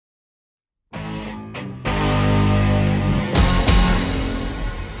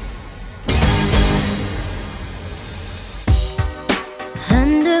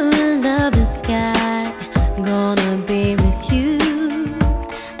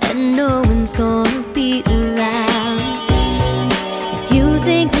one's gonna be around. If you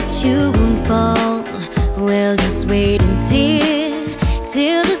think that you won't fall, well, just wait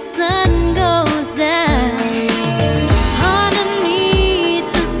till the sun goes down. Underneath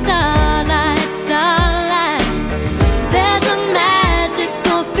the starlight, there's a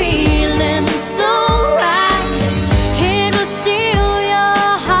magical feeling so right. It will steal your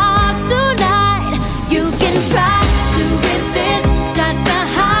heart tonight. You can try to resist, try to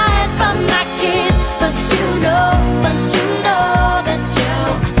hide from my kiss, but you know that you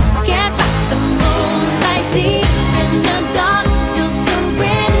can't fight the moonlight. Deep in the dark, you'll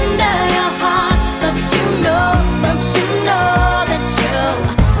surrender your heart, but you know that you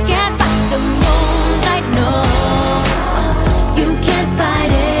can't fight the moonlight. No, you can't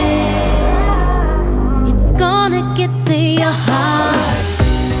fight it. It's gonna get to your heart.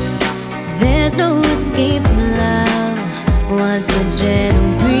 There's no escape from love once the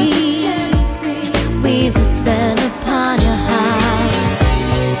genuine